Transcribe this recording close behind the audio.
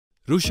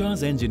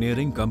RUSHAS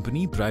Engineering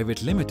Company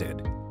Private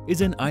Limited is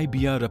an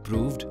IBR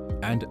approved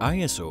and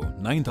ISO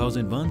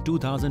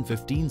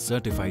 9001-2015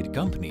 certified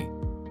company,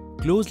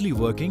 closely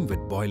working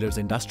with boilers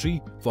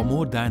industry for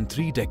more than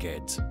 3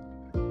 decades.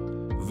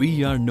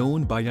 We are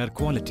known by our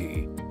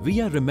quality.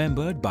 We are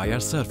remembered by our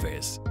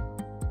service.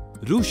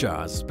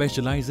 RUSHAS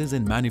specializes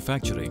in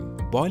manufacturing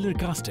boiler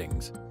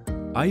castings,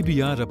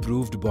 IBR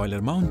approved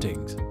boiler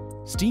mountings,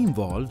 steam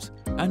valves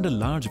and a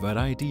large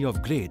variety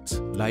of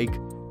grates like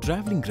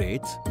travelling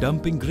grates,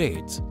 dumping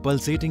grates,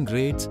 pulsating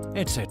grates,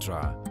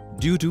 etc.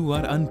 Due to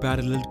our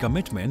unparalleled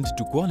commitment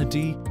to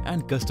quality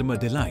and customer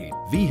delight,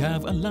 we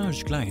have a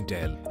large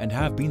clientele and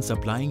have been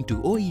supplying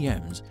to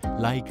OEMs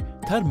like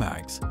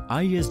Thermax,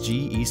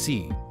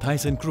 ISGEC,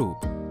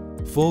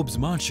 ThyssenKrupp, Forbes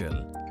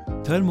Marshall,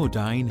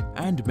 Thermodyne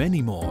and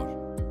many more.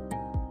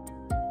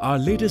 Our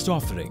latest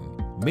offering,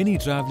 Mini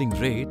Travelling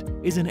Grate,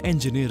 is an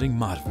engineering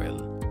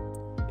marvel.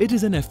 It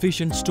is an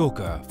efficient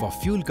stoker for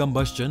fuel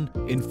combustion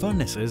in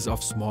furnaces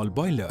of small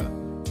boiler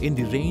in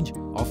the range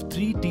of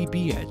 3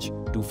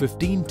 TPH to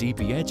 15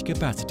 TPH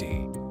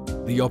capacity.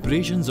 The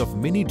operations of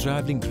Mini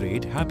Travelling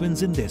Grate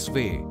happens in this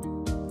way.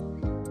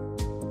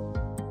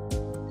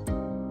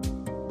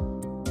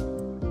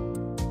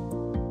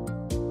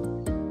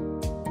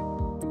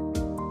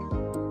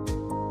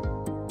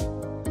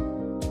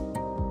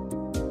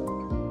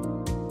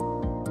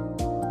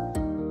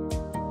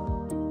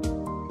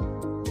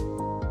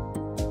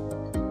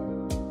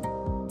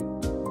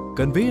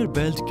 Conveyor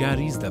belt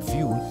carries the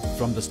fuel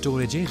from the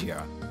storage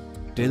area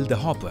till the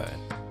hopper.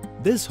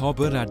 This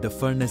hopper at the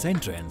furnace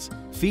entrance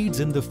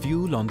feeds in the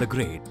fuel on the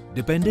grate.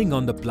 Depending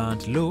on the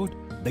plant load,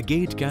 the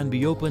gate can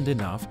be opened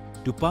enough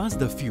to pass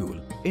the fuel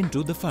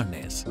into the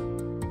furnace.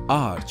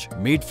 Arch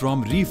made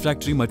from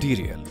refractory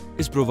material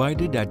is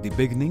provided at the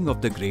beginning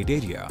of the grate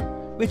area,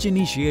 which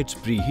initiates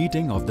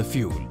preheating of the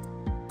fuel.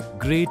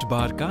 Grate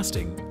bar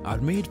casting are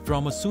made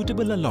from a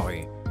suitable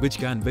alloy which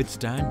can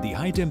withstand the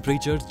high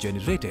temperatures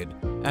generated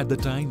at the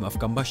time of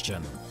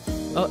combustion.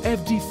 A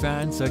FD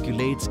fan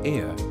circulates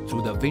air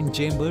through the wind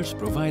chambers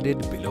provided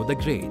below the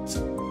grates.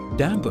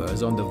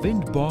 Dampers on the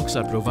wind box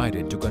are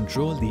provided to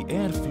control the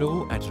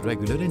airflow at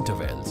regular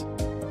intervals.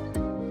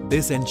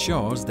 This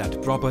ensures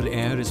that proper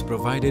air is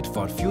provided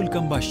for fuel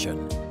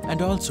combustion,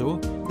 and also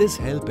this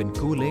helps in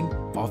cooling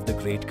of the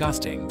grate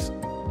castings.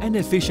 An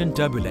efficient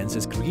turbulence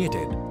is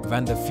created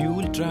when the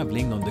fuel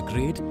travelling on the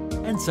grate,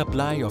 and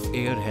supply of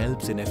air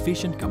helps in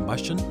efficient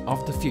combustion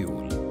of the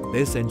fuel.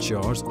 This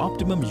ensures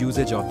optimum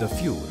usage of the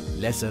fuel,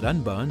 lesser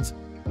unburns,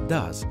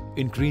 thus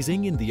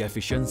increasing in the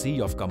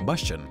efficiency of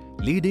combustion,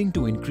 leading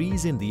to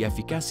increase in the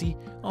efficacy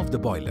of the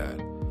boiler.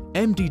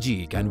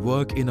 MTG can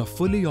work in a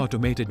fully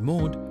automated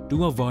mode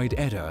to avoid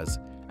errors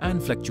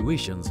and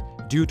fluctuations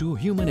due to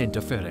human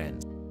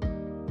interference.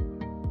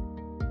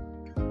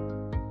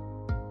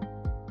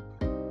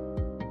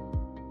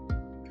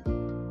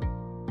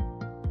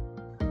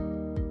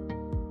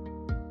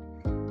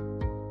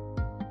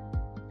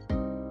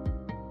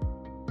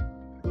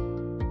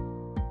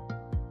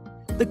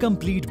 The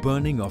complete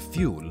burning of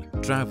fuel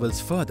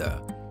travels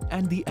further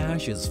and the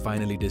ash is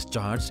finally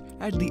discharged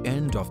at the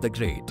end of the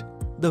grate.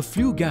 The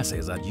flue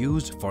gases are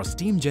used for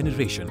steam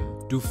generation.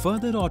 To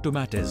further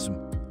automatism,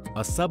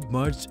 a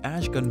submerged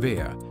ash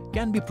conveyor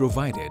can be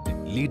provided,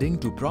 leading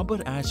to proper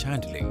ash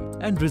handling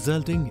and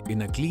resulting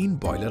in a clean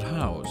boiler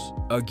house.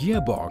 A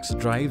gearbox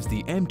drives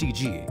the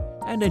MTG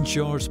and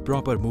ensures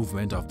proper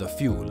movement of the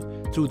fuel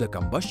through the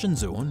combustion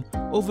zone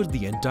over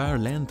the entire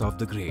length of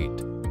the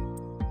grate.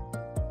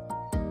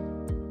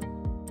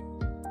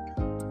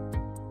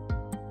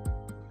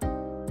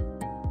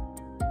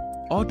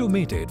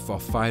 Automated for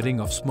firing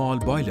of small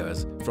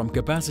boilers from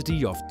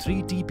capacity of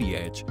 3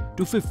 TPH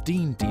to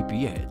 15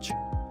 TPH.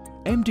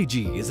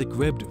 MTG is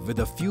equipped with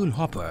a fuel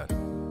hopper,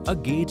 a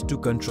gate to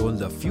control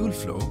the fuel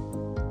flow,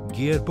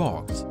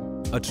 gearbox,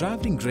 a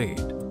travelling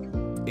grate,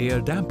 air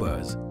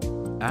dampers,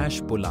 ash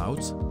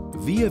pullouts,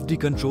 VFD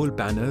control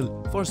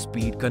panel for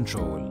speed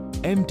control.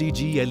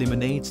 MTG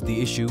eliminates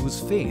the issues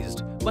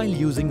faced while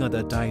using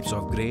other types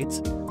of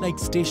grates like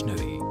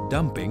stationary,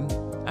 dumping,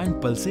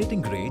 and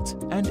pulsating grates,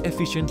 and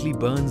efficiently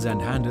burns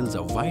and handles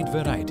a wide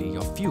variety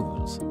of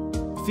fuels.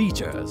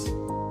 Features: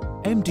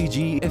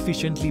 MTG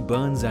efficiently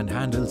burns and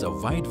handles a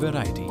wide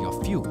variety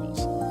of fuels.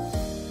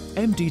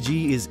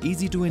 MTG is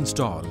easy to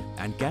install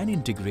and can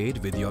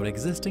integrate with your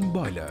existing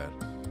boiler.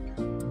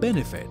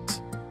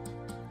 Benefits: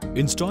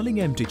 installing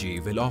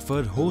MTG will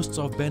offer hosts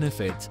of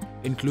benefits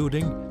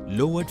including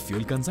lowered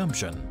fuel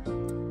consumption.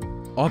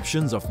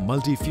 Options of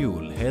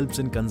multi-fuel helps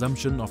in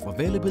consumption of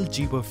available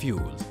cheaper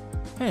fuels.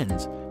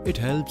 Hence, it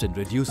helps in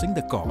reducing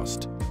the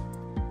cost.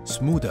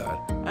 Smoother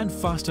and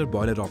faster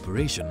boiler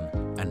operation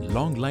and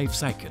long life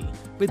cycle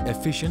with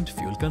efficient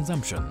fuel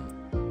consumption.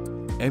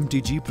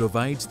 MTG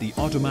provides the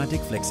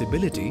automatic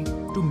flexibility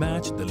to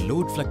match the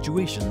load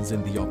fluctuations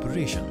in the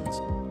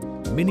operations.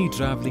 Mini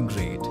Travelling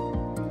Grate,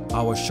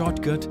 our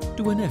shortcut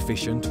to an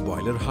efficient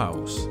boiler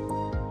house.